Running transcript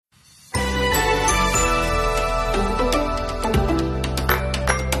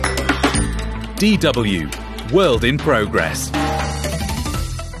DW World in Progress.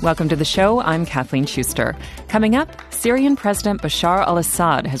 Welcome to the show. I'm Kathleen Schuster. Coming up, Syrian President Bashar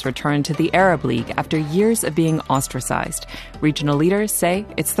Assad has returned to the Arab League after years of being ostracized. Regional leaders say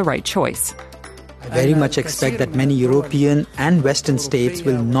it's the right choice. I very much expect that many European and Western states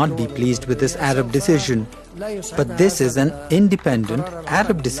will not be pleased with this Arab decision. But this is an independent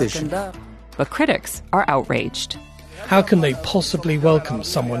Arab decision. But critics are outraged. How can they possibly welcome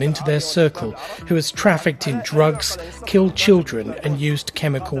someone into their circle who has trafficked in drugs, killed children and used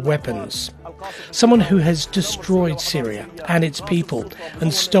chemical weapons? Someone who has destroyed Syria and its people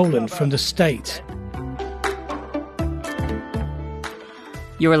and stolen from the state.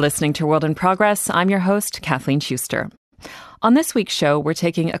 You are listening to World in Progress. I'm your host, Kathleen Schuster. On this week's show, we're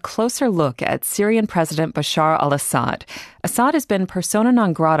taking a closer look at Syrian President Bashar al-Assad. Assad has been persona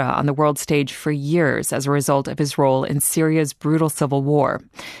non grata on the world stage for years as a result of his role in Syria's brutal civil war.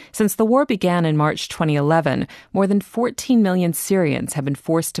 Since the war began in March 2011, more than 14 million Syrians have been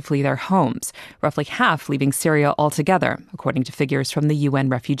forced to flee their homes, roughly half leaving Syria altogether, according to figures from the UN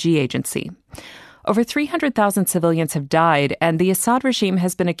Refugee Agency. Over 300,000 civilians have died, and the Assad regime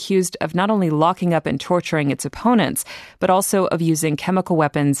has been accused of not only locking up and torturing its opponents, but also of using chemical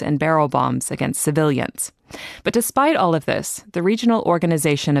weapons and barrel bombs against civilians. But despite all of this, the regional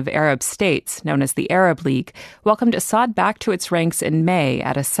organization of Arab states, known as the Arab League, welcomed Assad back to its ranks in May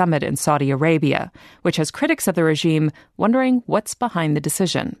at a summit in Saudi Arabia, which has critics of the regime wondering what's behind the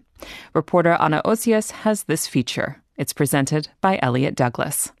decision. Reporter Anna Osias has this feature. It's presented by Elliot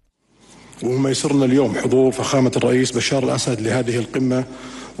Douglas. ومما يسرنا اليوم حضور فخامة الرئيس بشار الأسد لهذه القمة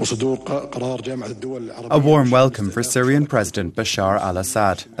وصدور قرار جامعة الدول العربية. A warm welcome for Syrian President Bashar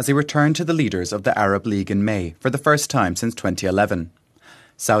al-Assad as he returned to the leaders of the Arab League in May for the first time since 2011.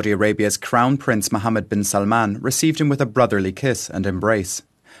 Saudi Arabia's Crown Prince Mohammed bin Salman received him with a brotherly kiss and embrace.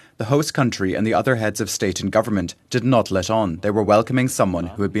 The host country and the other heads of state and government did not let on. They were welcoming someone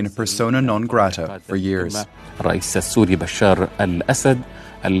who had been a persona non grata for years.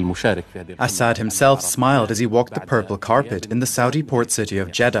 Assad himself smiled as he walked the purple carpet in the Saudi port city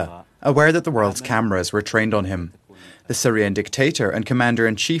of Jeddah, aware that the world's cameras were trained on him. The Syrian dictator and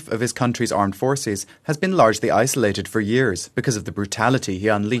commander-in-chief of his country's armed forces has been largely isolated for years because of the brutality he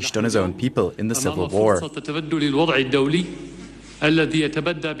unleashed on his own people in the civil war.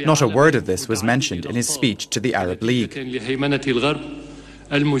 Not a word of this was mentioned in his speech to the Arab League.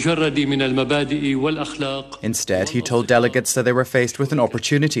 Instead, he told delegates that they were faced with an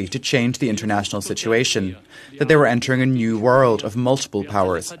opportunity to change the international situation, that they were entering a new world of multiple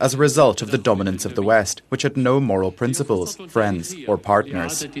powers as a result of the dominance of the West, which had no moral principles, friends, or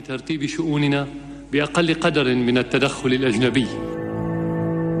partners.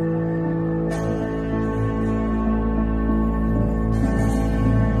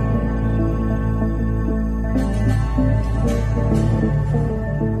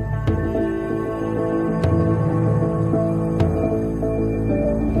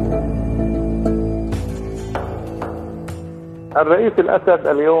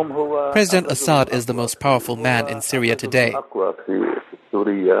 President Assad is the most powerful man in Syria today.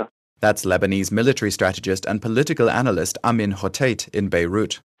 That's Lebanese military strategist and political analyst Amin Hotait in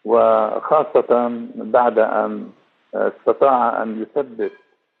Beirut.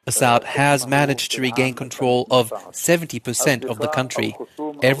 Assad has managed to regain control of 70% of the country.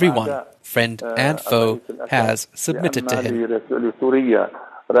 Everyone, friend and foe, has submitted to him.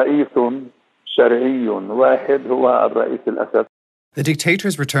 The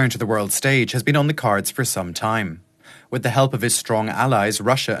dictator's return to the world stage has been on the cards for some time. With the help of his strong allies,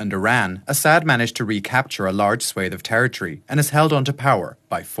 Russia and Iran, Assad managed to recapture a large swathe of territory and has held on to power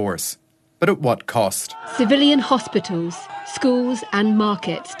by force. But at what cost? Civilian hospitals, schools and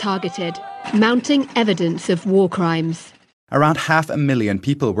markets targeted, mounting evidence of war crimes. Around 500,000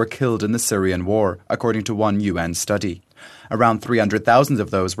 people were killed in the Syrian war, according to one UN study. Around 300,000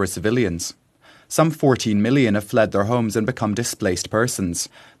 of those were civilians. Some 14 million have fled their homes and become displaced persons.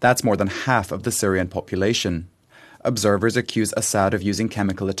 That's more than half of the Syrian population. Observers accuse Assad of using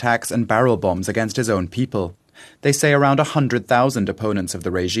chemical attacks and barrel bombs against his own people. They say around 100,000 opponents of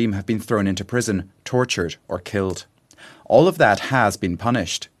the regime have been thrown into prison, tortured or killed. All of that has been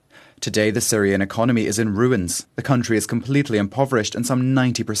punished. Today, the Syrian economy is in ruins. The country is completely impoverished and some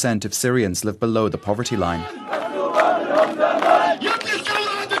 90% of Syrians live below the poverty line.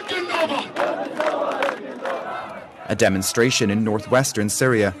 A demonstration in northwestern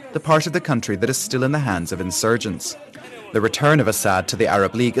Syria, the part of the country that is still in the hands of insurgents. The return of Assad to the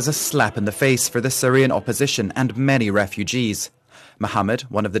Arab League is a slap in the face for the Syrian opposition and many refugees. Mohammed,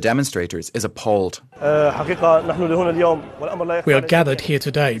 one of the demonstrators, is appalled. We are gathered here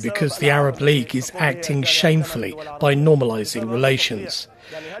today because the Arab League is acting shamefully by normalising relations.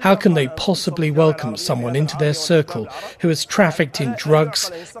 How can they possibly welcome someone into their circle who has trafficked in drugs,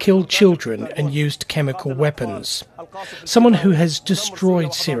 killed children and used chemical weapons? Someone who has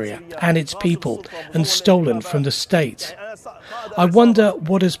destroyed Syria and its people and stolen from the state. I wonder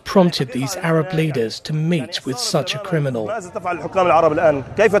what has prompted these Arab leaders to meet with such a criminal.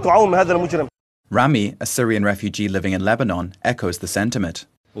 Rami, a Syrian refugee living in Lebanon, echoes the sentiment.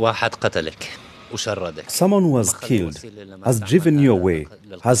 Someone was killed, has driven you away,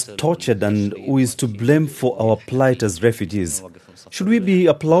 has tortured, and who is to blame for our plight as refugees. Should we be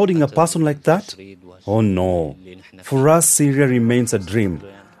applauding a person like that? Oh no. For us, Syria remains a dream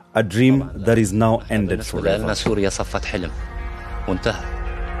that is now ended forever.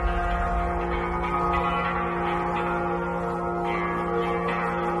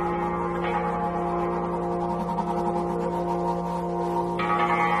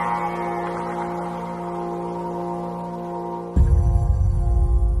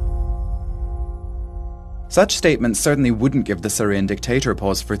 Such statements certainly wouldn't give the Syrian dictator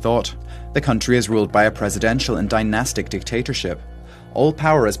pause for thought. The country is ruled by a presidential and dynastic dictatorship. All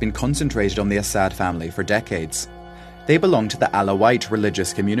power has been concentrated on the Assad family for decades. They belong to the Alawite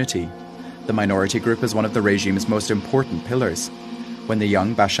religious community. The minority group is one of the regime's most important pillars. When the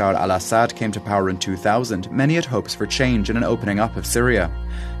young Bashar al-Assad came to power in 2000, many had hopes for change and an opening up of Syria.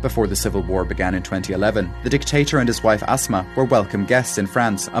 Before the civil war began in 2011, the dictator and his wife Asma were welcome guests in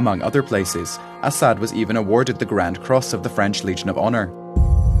France, among other places. Assad was even awarded the Grand Cross of the French Legion of Honour.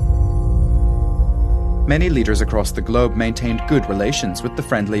 Many leaders across the globe maintained good relations with the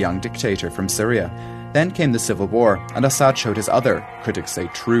friendly young dictator from Syria. Then came the civil war, and Assad showed his other, critics say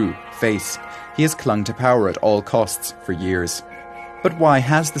true, face. He has clung to power at all costs for years. But why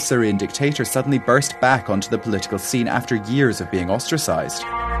has the Syrian dictator suddenly burst back onto the political scene after years of being ostracised?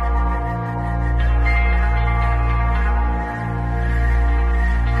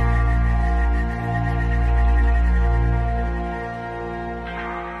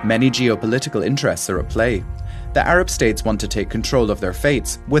 Many geopolitical interests are at play. The Arab states want to take control of their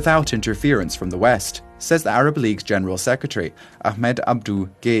fates without interference from the West, says the Arab League's General Secretary, Ahmed Abdou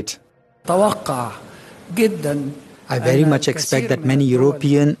Gate. I very much expect that many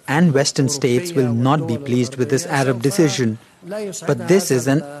European and Western states will not be pleased with this Arab decision. But this is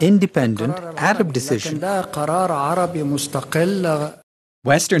an independent Arab decision.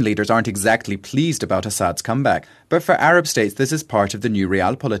 Western leaders aren't exactly pleased about Assad's comeback, but for Arab states this is part of the new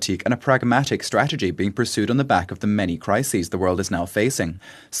realpolitik and a pragmatic strategy being pursued on the back of the many crises the world is now facing.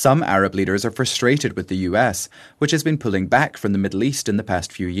 Some Arab leaders are frustrated with the US, which has been pulling back from the Middle East in the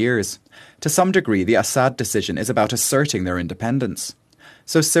past few years. To some degree, the Assad decision is about asserting their independence.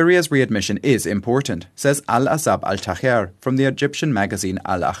 So Syria's readmission is important, says Al-Azab al-Tahir from the Egyptian magazine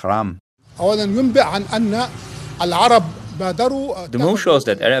Al-Ahram. The move shows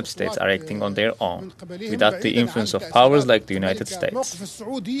that Arab states are acting on their own, without the influence of powers like the United States.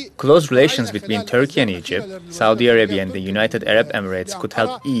 Close relations between Turkey and Egypt, Saudi Arabia and the United Arab Emirates could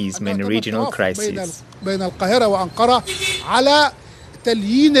help ease many regional crises.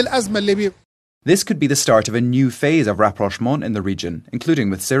 This could be the start of a new phase of rapprochement in the region, including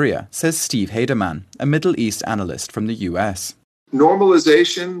with Syria, says Steve Hademan, a Middle East analyst from the US.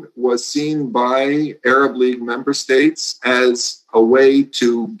 Normalization was seen by Arab League member states as a way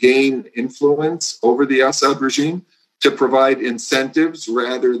to gain influence over the Assad regime, to provide incentives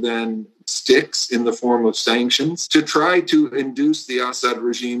rather than sticks in the form of sanctions, to try to induce the Assad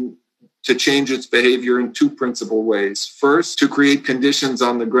regime to change its behavior in two principal ways. First, to create conditions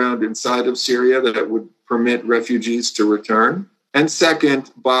on the ground inside of Syria that would permit refugees to return. And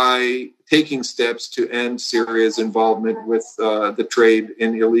second, by taking steps to end Syria's involvement with the trade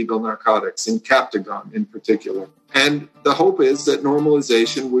in illegal narcotics, in Captagon in particular. And the hope is that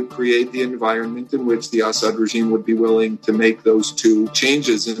normalization would create the environment in which the Assad regime would be willing to make those two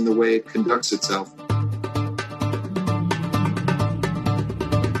changes in the way it conducts itself.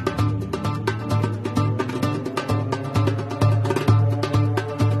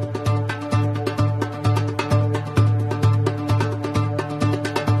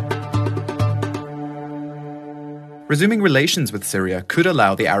 Resuming relations with Syria could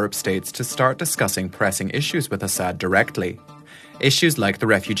allow the Arab states to start discussing pressing issues with Assad directly. Issues like the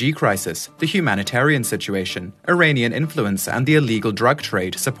refugee crisis, the humanitarian situation, Iranian influence and the illegal drug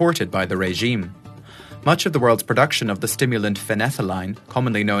trade supported by the regime. Much of the world's production of the stimulant phenethylline,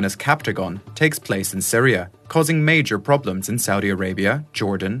 commonly known as Captagon, takes place in Syria, causing major problems in Saudi Arabia,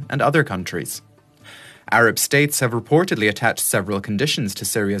 Jordan and other countries. Arab states have reportedly attached several conditions to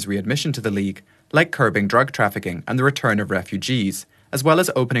Syria's readmission to the League, like curbing drug trafficking and the return of refugees, as well as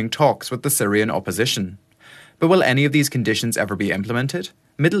opening talks with the Syrian opposition. But will any of these conditions ever be implemented?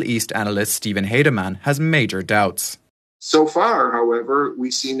 Middle East analyst Stephen Heidemann has major doubts. So far, however,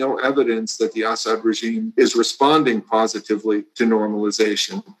 we see no evidence that the Assad regime is responding positively to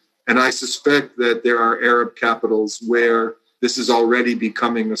normalization. And I suspect that there are Arab capitals where this is already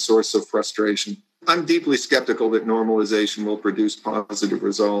becoming a source of frustration. I'm deeply skeptical that normalization will produce positive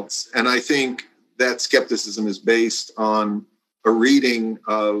results. And I think that skepticism is based on a reading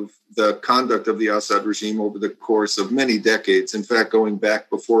of the conduct of the Assad regime over the course of many decades. In fact, going back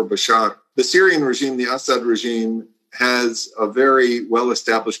before Bashar, the Syrian regime, the Assad regime, has a very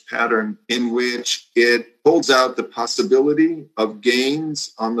well-established pattern in which it holds out the possibility of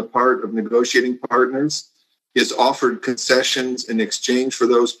gains on the part of negotiating partners, is offered concessions in exchange for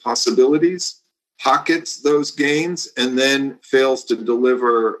those possibilities, pockets those gains, and then fails to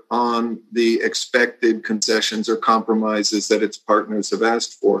deliver on the expected concessions or compromises that its partners have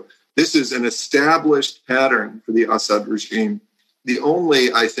asked for. This is an established pattern for the Assad regime. The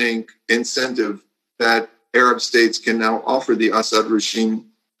only, I think, incentive that Arab states can now offer the Assad regime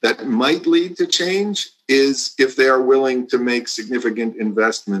that might lead to change is if they are willing to make significant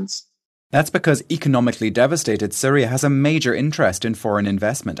investments. That's because economically devastated Syria has a major interest in foreign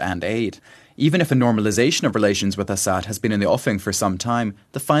investment and aid. Even if a normalization of relations with Assad has been in the offing for some time,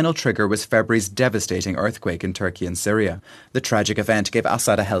 the final trigger was February's devastating earthquake in Turkey and Syria. The tragic event gave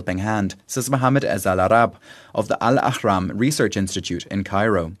Assad a helping hand, says Mohammed Ezal Arab of the Al-Ahram Research Institute in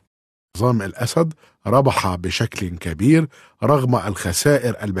Cairo. The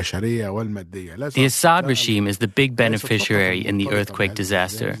Assad regime is the big beneficiary in the earthquake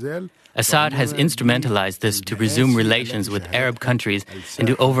disaster. Assad has instrumentalized this to resume relations with Arab countries and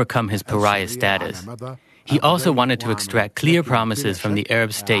to overcome his pariah status. He also wanted to extract clear promises from the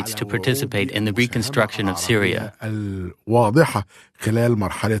Arab states to participate in the reconstruction of Syria.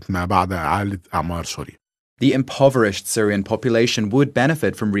 The impoverished Syrian population would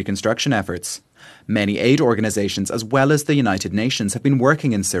benefit from reconstruction efforts. Many aid organizations, as well as the United Nations, have been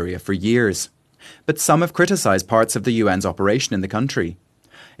working in Syria for years. But some have criticized parts of the UN's operation in the country.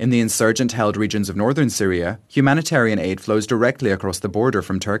 In the insurgent-held regions of northern Syria, humanitarian aid flows directly across the border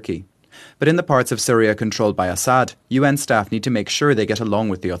from Turkey. But in the parts of Syria controlled by Assad, UN staff need to make sure they get along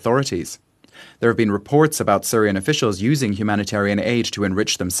with the authorities. There have been reports about Syrian officials using humanitarian aid to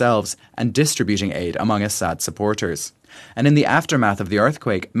enrich themselves and distributing aid among Assad supporters. And in the aftermath of the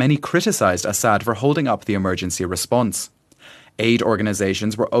earthquake, many criticized Assad for holding up the emergency response. Aid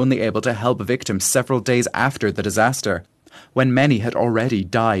organizations were only able to help victims several days after the disaster, when many had already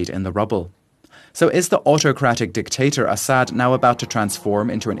died in the rubble. So is the autocratic dictator Assad now about to transform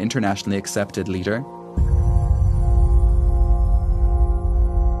into an internationally accepted leader?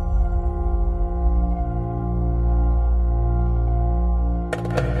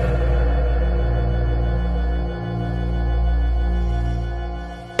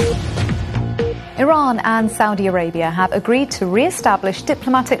 Iran and Saudi Arabia have agreed to re-establish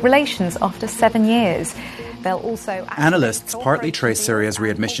diplomatic relations after 7 years. Analysts partly trace Syria's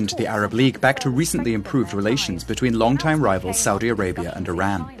readmission to the Arab League back to recently improved relations between longtime rivals Saudi Arabia and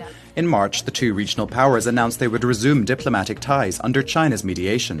Iran. In March, the two regional powers announced they would resume diplomatic ties under China's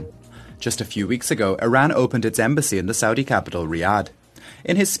mediation. Just a few weeks ago, Iran opened its embassy in the Saudi capital, Riyadh.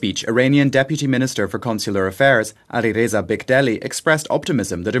 In his speech, Iranian Deputy Minister for Consular Affairs, Alireza Bikdeli, expressed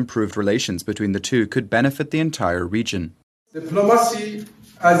optimism that improved relations between the two could benefit the entire region. Diplomacy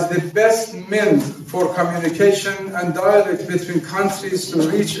as the best means for communication and dialogue between countries to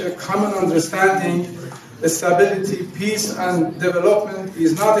reach a common understanding, stability, peace and development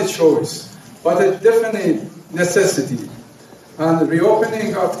is not a choice, but a definite necessity. And the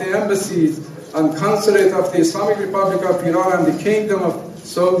reopening of the embassies and consulate of the Islamic Republic of Iran and the Kingdom of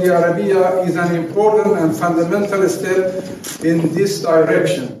Saudi Arabia is an important and fundamental step in this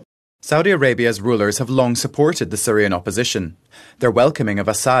direction. Saudi Arabia's rulers have long supported the Syrian opposition. Their welcoming of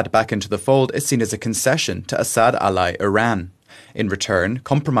Assad back into the fold is seen as a concession to Assad ally Iran. In return,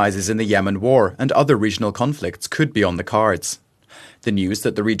 compromises in the Yemen war and other regional conflicts could be on the cards. The news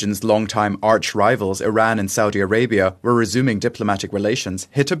that the region's longtime arch-rivals Iran and Saudi Arabia were resuming diplomatic relations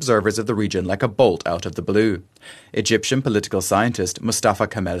hit observers of the region like a bolt out of the blue. Egyptian political scientist Mustafa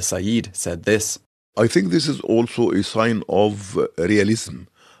Kamel Said said this. I think this is also a sign of realism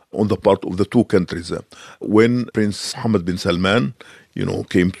on the part of the two countries. When Prince Mohammed bin Salman,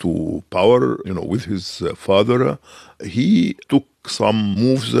 came to power, with his father, he took some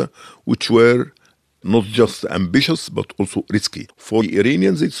moves which were not just ambitious, but also risky. For the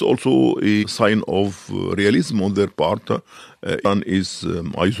Iranians, it's also a sign of realism on their part. Iran is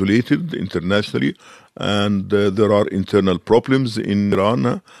isolated internationally, and there are internal problems in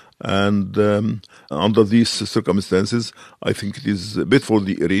Iran. And under these circumstances, I think it is a bit for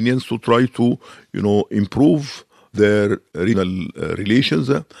the Iranians to try to, improve their regional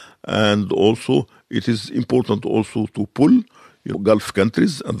relations. And also, it is important also to pull Gulf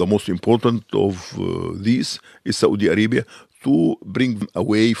countries, and the most important of these is Saudi Arabia, to bring them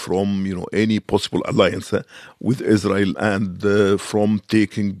away from any possible alliance with Israel, and from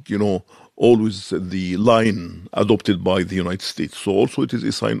taking always the line adopted by the United States. So also it is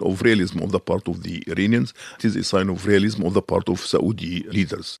a sign of realism on the part of the Iranians. It is a sign of realism on the part of Saudi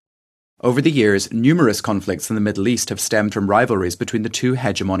leaders. Over the years, numerous conflicts in the Middle East have stemmed from rivalries between the two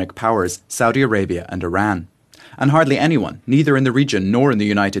hegemonic powers, Saudi Arabia and Iran. And hardly anyone, neither in the region nor in the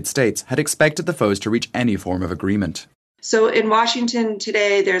United States, had expected the foes to reach any form of agreement. So in Washington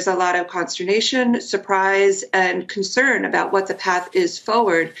today, there's a lot of consternation, surprise, and concern about what the path is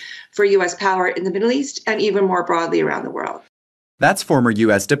forward for U.S. power in the Middle East and even more broadly around the world. That's former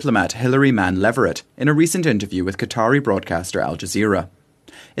U.S. diplomat Hilary Mann Leverett in a recent interview with Qatari broadcaster Al Jazeera.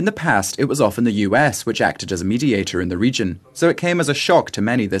 In the past, it was often the U.S. which acted as a mediator in the region, so it came as a shock to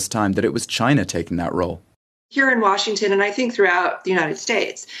many this time that it was China taking that role. Here in Washington, and I think throughout the United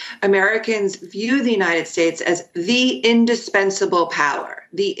States, Americans view the United States as the indispensable power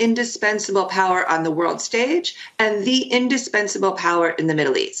on the world stage and the indispensable power in the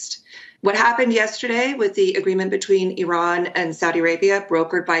Middle East. What happened yesterday with the agreement between Iran and Saudi Arabia,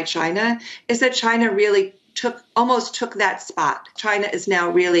 brokered by China, is that China really almost took that spot. China is now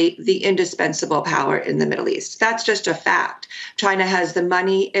really the indispensable power in the Middle East. That's just a fact. China has the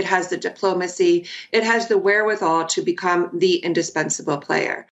money, it has the diplomacy, it has the wherewithal to become the indispensable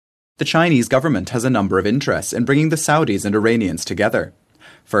player. The Chinese government has a number of interests in bringing the Saudis and Iranians together.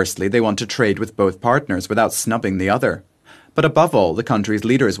 Firstly, they want to trade with both partners without snubbing the other. But above all, the country's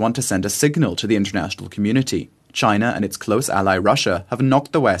leaders want to send a signal to the international community. China and its close ally Russia have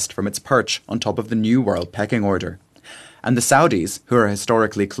knocked the West from its perch on top of the new world pecking order. And the Saudis, who are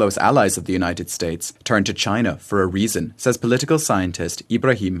historically close allies of the United States, turn to China for a reason, says political scientist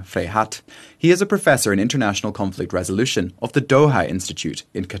Ibrahim Freyhat. He is a professor in international conflict resolution of the Doha Institute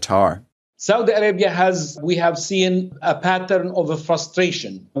in Qatar. Saudi Arabia we have seen a pattern of a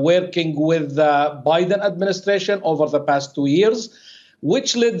frustration working with the Biden administration over the past 2 years,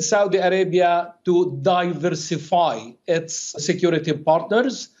 which led Saudi Arabia to diversify its security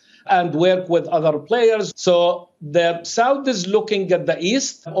partners and work with other players. So the Saudis looking at the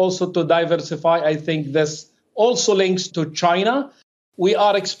East also to diversify. I think this also links to China. We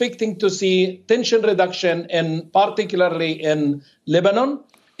are expecting to see tension reduction particularly in Lebanon,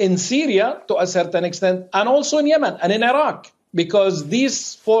 in Syria to a certain extent, and also in Yemen and in Iraq, because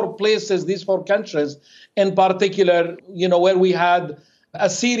these four countries in particular, where we had a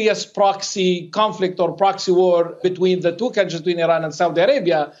serious proxy conflict or proxy war between the two countries, between Iran and Saudi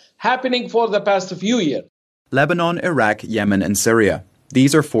Arabia, happening for the past few years. Lebanon, Iraq, Yemen and Syria.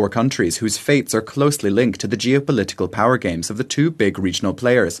 These are four countries whose fates are closely linked to the geopolitical power games of the two big regional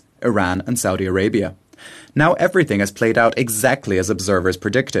players, Iran and Saudi Arabia. Now everything has played out exactly as observers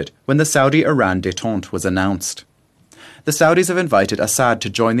predicted when the Saudi-Iran détente was announced. The Saudis have invited Assad to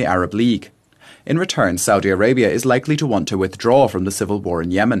join the Arab League. In return, Saudi Arabia is likely to want to withdraw from the civil war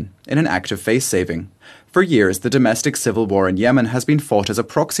in Yemen, in an act of face-saving. For years, the domestic civil war in Yemen has been fought as a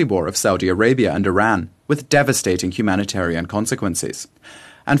proxy war of Saudi Arabia and Iran, with devastating humanitarian consequences.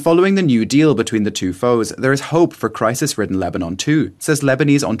 And following the new deal between the two foes, there is hope for crisis-ridden Lebanon too, says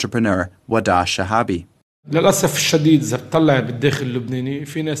Lebanese entrepreneur Wada Shahabi.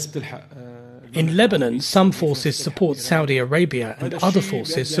 In Lebanon, some forces support Saudi Arabia and other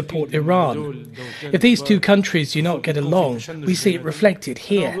forces support Iran. If these two countries do not get along, we see it reflected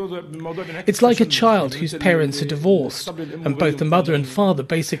here. It's like a child whose parents are divorced, and both the mother and father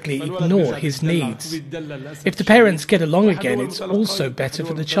basically ignore his needs. If the parents get along again, it's also better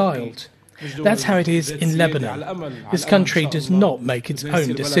for the child. That's how it is in Lebanon. This country does not make its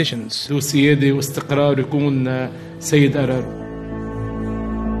own decisions.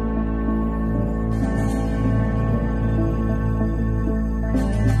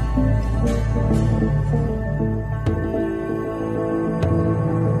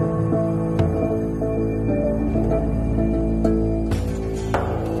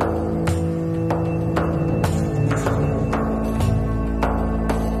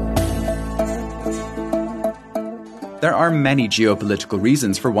 There are many geopolitical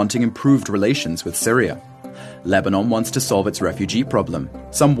reasons for wanting improved relations with Syria. Lebanon wants to solve its refugee problem.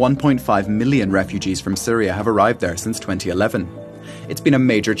 Some 1.5 million refugees from Syria have arrived there since 2011. It's been a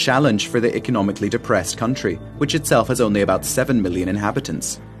major challenge for the economically depressed country, which itself has only about 7 million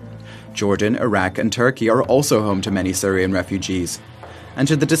inhabitants. Jordan, Iraq and Turkey are also home to many Syrian refugees. And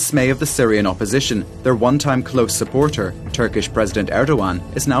to the dismay of the Syrian opposition, their one-time close supporter, Turkish President Erdogan,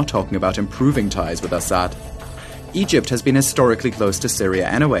 is now talking about improving ties with Assad. Egypt has been historically close to Syria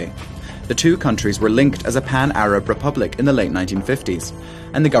anyway. The two countries were linked as a pan-Arab republic in the late 1950s,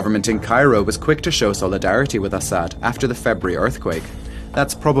 and the government in Cairo was quick to show solidarity with Assad after the February earthquake.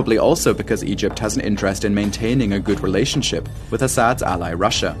 That's probably also because Egypt has an interest in maintaining a good relationship with Assad's ally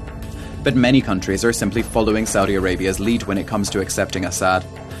Russia. But many countries are simply following Saudi Arabia's lead when it comes to accepting Assad,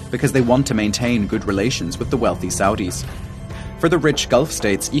 because they want to maintain good relations with the wealthy Saudis. For the rich Gulf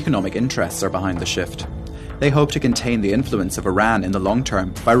states, economic interests are behind the shift. They hope to contain the influence of Iran in the long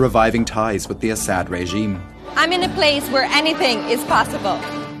term by reviving ties with the Assad regime. I'm in a place where anything is possible.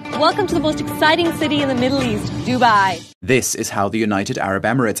 Welcome to the most exciting city in the Middle East, Dubai. This is how the United Arab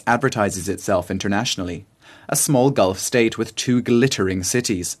Emirates advertises itself internationally. A small Gulf state with two glittering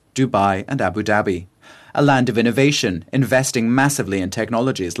cities, Dubai and Abu Dhabi. A land of innovation, investing massively in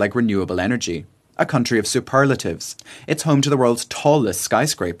technologies like renewable energy. A country of superlatives. It's home to the world's tallest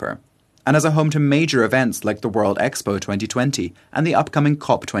skyscraper. And as a home to major events like the World Expo 2020 and the upcoming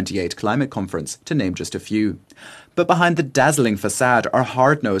COP28 climate conference, to name just a few. But behind the dazzling facade are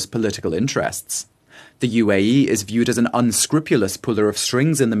hard-nosed political interests. The UAE is viewed as an unscrupulous puller of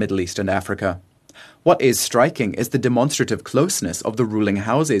strings in the Middle East and Africa. What is striking is the demonstrative closeness of the ruling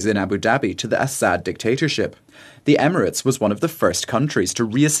houses in Abu Dhabi to the Assad dictatorship. The Emirates was one of the first countries to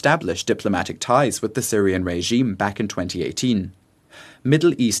re-establish diplomatic ties with the Syrian regime back in 2018.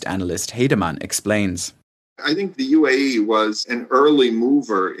 Middle East analyst Heidemann explains. I think the UAE was an early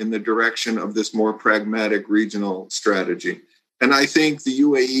mover in the direction of this more pragmatic regional strategy. And I think the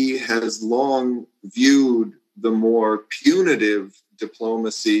UAE has long viewed the more punitive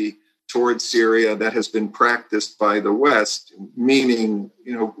diplomacy towards Syria that has been practiced by the West, meaning,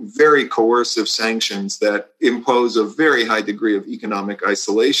 very coercive sanctions that impose a very high degree of economic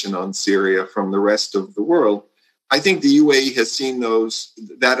isolation on Syria from the rest of the world. I think the UAE has seen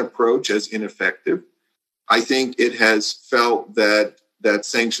that approach as ineffective. I think it has felt that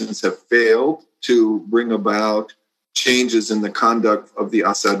sanctions have failed to bring about changes in the conduct of the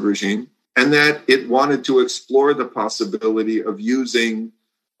Assad regime, and that it wanted to explore the possibility of using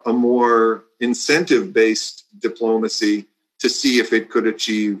a more incentive-based diplomacy to see if it could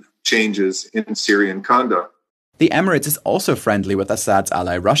achieve changes in Syrian conduct. The Emirates is also friendly with Assad's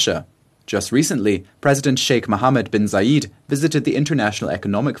ally Russia. Just recently, President Sheikh Mohammed bin Zayed visited the International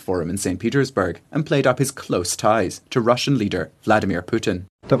Economic Forum in St. Petersburg and played up his close ties to Russian leader Vladimir Putin.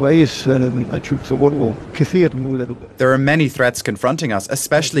 There are many threats confronting us,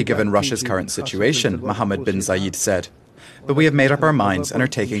 especially given Russia's current situation, Mohammed bin Zayed said. But we have made up our minds and are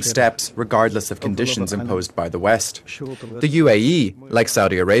taking steps, regardless of conditions imposed by the West. The UAE, like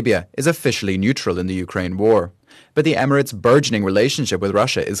Saudi Arabia, is officially neutral in the Ukraine war. But the Emirates' burgeoning relationship with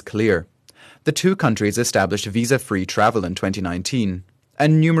Russia is clear. The two countries established visa-free travel in 2019,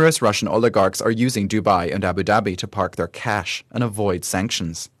 and numerous Russian oligarchs are using Dubai and Abu Dhabi to park their cash and avoid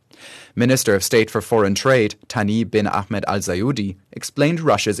sanctions. Minister of State for Foreign Trade, Thani bin Ahmed al-Zayudi, explained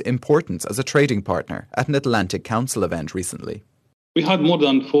Russia's importance as a trading partner at an Atlantic Council event recently. We had more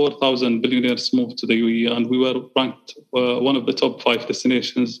than 4,000 billionaires move to the UAE, and we were ranked one of the top 5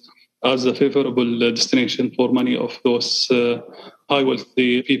 destinations as a favorable destination for many of those high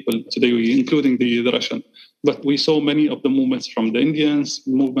wealthy people to the UAE, including the Russian. But we saw many of the movements from the Indians,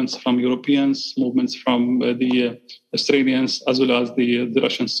 movements from Europeans, movements from the Australians, as well as the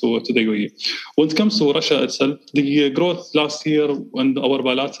Russians to the UAE. When it comes to Russia itself, the growth last year on our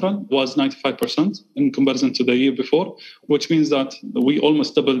bilateral was 95% in comparison to the year before, which means that we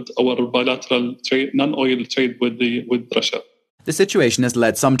almost doubled our bilateral trade, non-oil trade with Russia. The situation has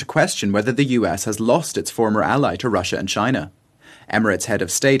led some to question whether the US has lost its former ally to Russia and China. Emirates head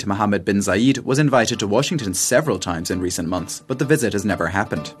of state Mohammed bin Zayed was invited to Washington several times in recent months, but the visit has never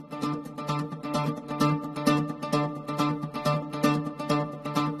happened.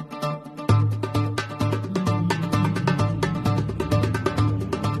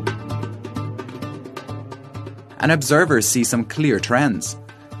 And observers see some clear trends.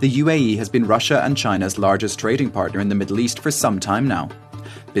 The UAE has been Russia and China's largest trading partner in the Middle East for some time now.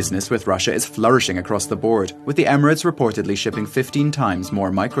 Business with Russia is flourishing across the board, with the Emirates reportedly shipping 15 times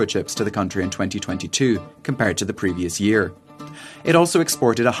more microchips to the country in 2022 compared to the previous year. It also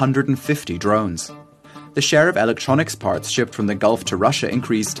exported 150 drones. The share of electronics parts shipped from the Gulf to Russia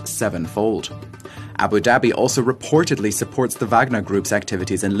increased 7-fold. Abu Dhabi also reportedly supports the Wagner Group's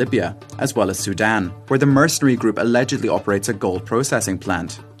activities in Libya, as well as Sudan, where the mercenary group allegedly operates a gold processing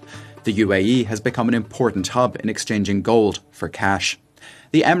plant. The UAE has become an important hub in exchanging gold for cash.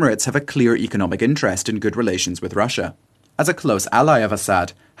 The Emirates have a clear economic interest in good relations with Russia. As a close ally of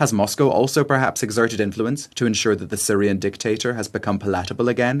Assad, has Moscow also perhaps exerted influence to ensure that the Syrian dictator has become palatable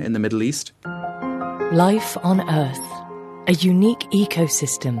again in the Middle East? Life on Earth, a unique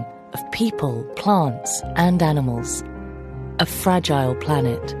ecosystem of people, plants and animals. A fragile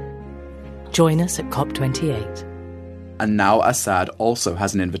planet. Join us at COP28. And now Assad also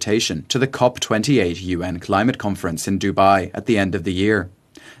has an invitation to the COP28 UN climate conference in Dubai at the end of the year.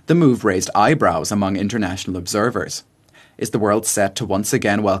 The move raised eyebrows among international observers. Is the world set to once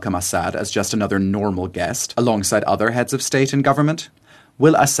again welcome Assad as just another normal guest alongside other heads of state and government?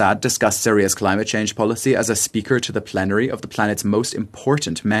 Will Assad discuss Syria's climate change policy as a speaker to the plenary of the planet's most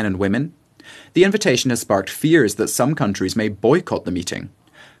important men and women? The invitation has sparked fears that some countries may boycott the meeting.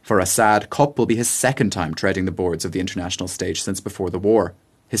 For Assad, COP will be his second time treading the boards of the international stage since before the war.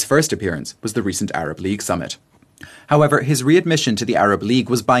 His first appearance was the recent Arab League summit. However, his readmission to the Arab League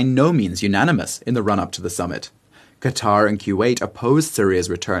was by no means unanimous in the run-up to the summit. Qatar and Kuwait opposed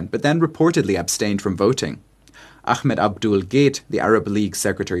Syria's return, but then reportedly abstained from voting. Ahmed Abdul Gate, the Arab League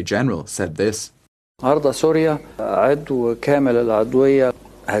Secretary General, said this. Today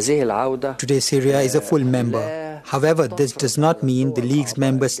Syria is a full member. However, this does not mean the League's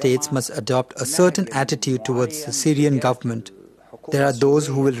member states must adopt a certain attitude towards the Syrian government. There are those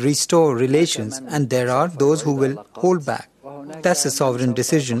who will restore relations and there are those who will hold back. That's a sovereign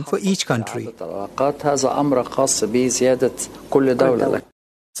decision for each country.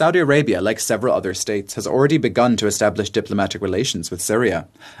 Saudi Arabia, like several other states, has already begun to establish diplomatic relations with Syria.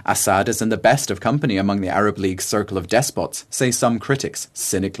 Assad is in the best of company among the Arab League's circle of despots, say some critics,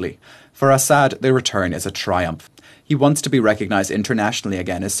 cynically. For Assad, the return is a triumph. He wants to be recognized internationally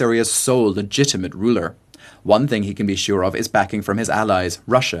again as Syria's sole legitimate ruler. One thing he can be sure of is backing from his allies,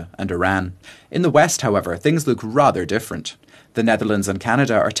 Russia and Iran. In the West, however, things look rather different. The Netherlands and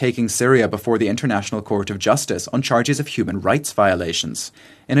Canada are taking Syria before the International Court of Justice on charges of human rights violations.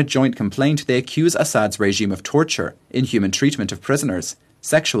 In a joint complaint, they accuse Assad's regime of torture, inhuman treatment of prisoners,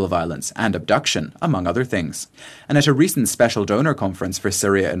 sexual violence and abduction, among other things. And at a recent special donor conference for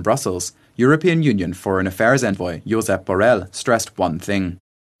Syria in Brussels, European Union Foreign Affairs Envoy Josep Borrell stressed one thing.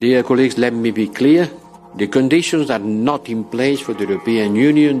 Dear colleagues, let me be clear. The conditions are not in place for the European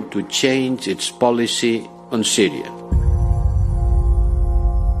Union to change its policy on Syria.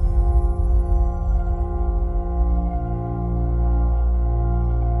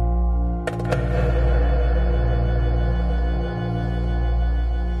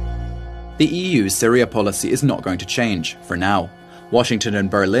 The EU's Syria policy is not going to change, for now. Washington and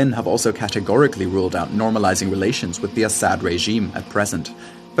Berlin have also categorically ruled out normalizing relations with the Assad regime at present.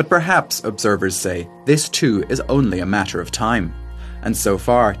 But perhaps, observers say, this too is only a matter of time. And so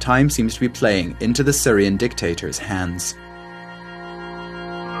far, time seems to be playing into the Syrian dictator's hands.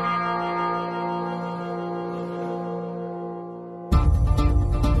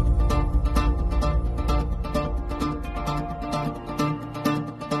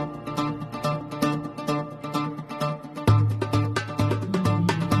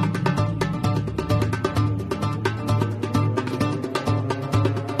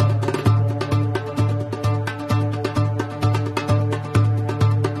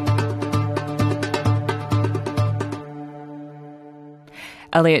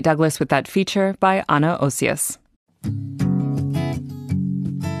 Elliot Douglas with that feature by Anna Osius.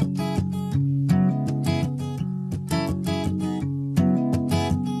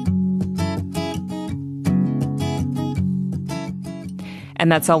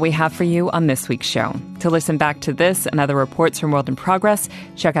 And that's all we have for you on this week's show. To listen back to this and other reports from World in Progress,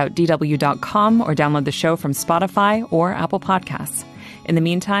 check out dw.com or download the show from Spotify or Apple Podcasts. In the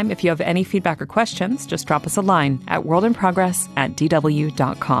meantime, if you have any feedback or questions, just drop us a line at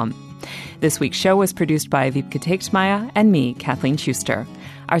worldinprogress@dw.com. This week's show was produced by Wiebke Techtmeier and me, Kathleen Schuster.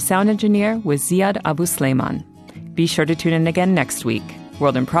 Our sound engineer was Ziad Abu Sleiman. Be sure to tune in again next week.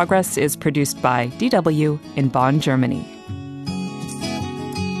 World in Progress is produced by DW in Bonn, Germany.